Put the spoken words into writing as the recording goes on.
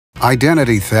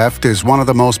Identity theft is one of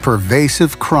the most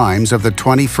pervasive crimes of the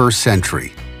 21st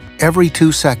century. Every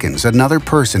 2 seconds, another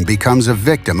person becomes a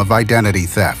victim of identity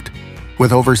theft,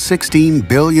 with over $16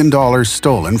 billion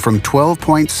stolen from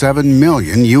 12.7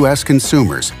 million U.S.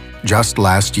 consumers just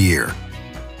last year.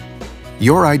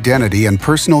 Your identity and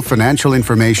personal financial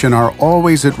information are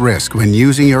always at risk when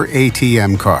using your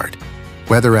ATM card,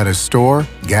 whether at a store,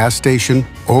 gas station,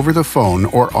 over the phone,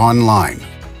 or online.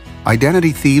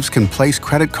 Identity thieves can place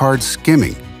credit card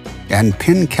skimming and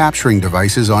PIN capturing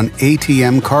devices on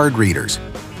ATM card readers.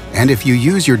 And if you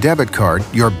use your debit card,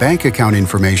 your bank account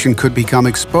information could become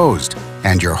exposed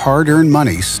and your hard-earned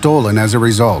money stolen as a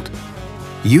result.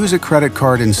 Use a credit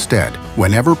card instead,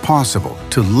 whenever possible,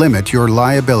 to limit your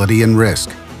liability and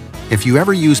risk. If you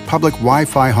ever use public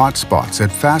Wi-Fi hotspots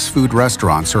at fast food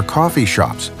restaurants or coffee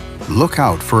shops, look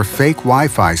out for fake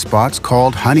Wi-Fi spots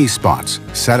called honey spots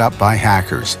set up by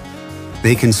hackers.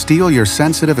 They can steal your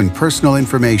sensitive and personal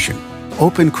information,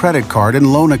 open credit card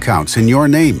and loan accounts in your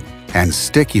name, and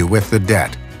stick you with the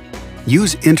debt.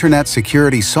 Use internet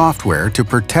security software to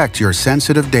protect your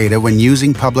sensitive data when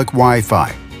using public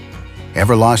Wi-Fi.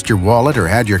 Ever lost your wallet or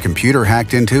had your computer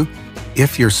hacked into?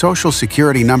 If your social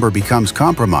security number becomes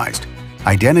compromised,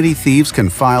 identity thieves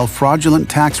can file fraudulent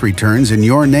tax returns in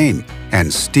your name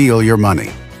and steal your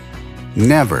money.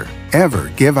 Never, ever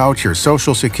give out your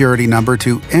social security number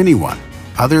to anyone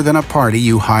other than a party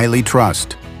you highly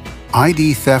trust.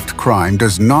 ID theft crime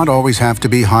does not always have to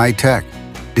be high-tech.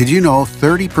 Did you know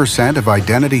 30% of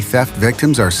identity theft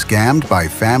victims are scammed by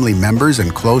family members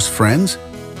and close friends?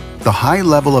 The high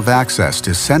level of access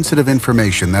to sensitive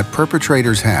information that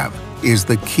perpetrators have is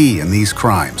the key in these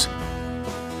crimes.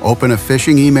 Open a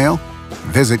phishing email,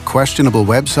 visit questionable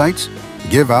websites,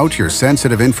 give out your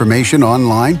sensitive information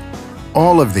online.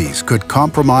 All of these could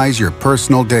compromise your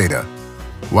personal data.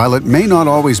 While it may not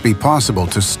always be possible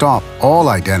to stop all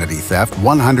identity theft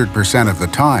 100% of the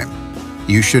time,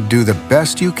 you should do the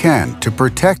best you can to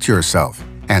protect yourself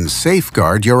and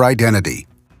safeguard your identity.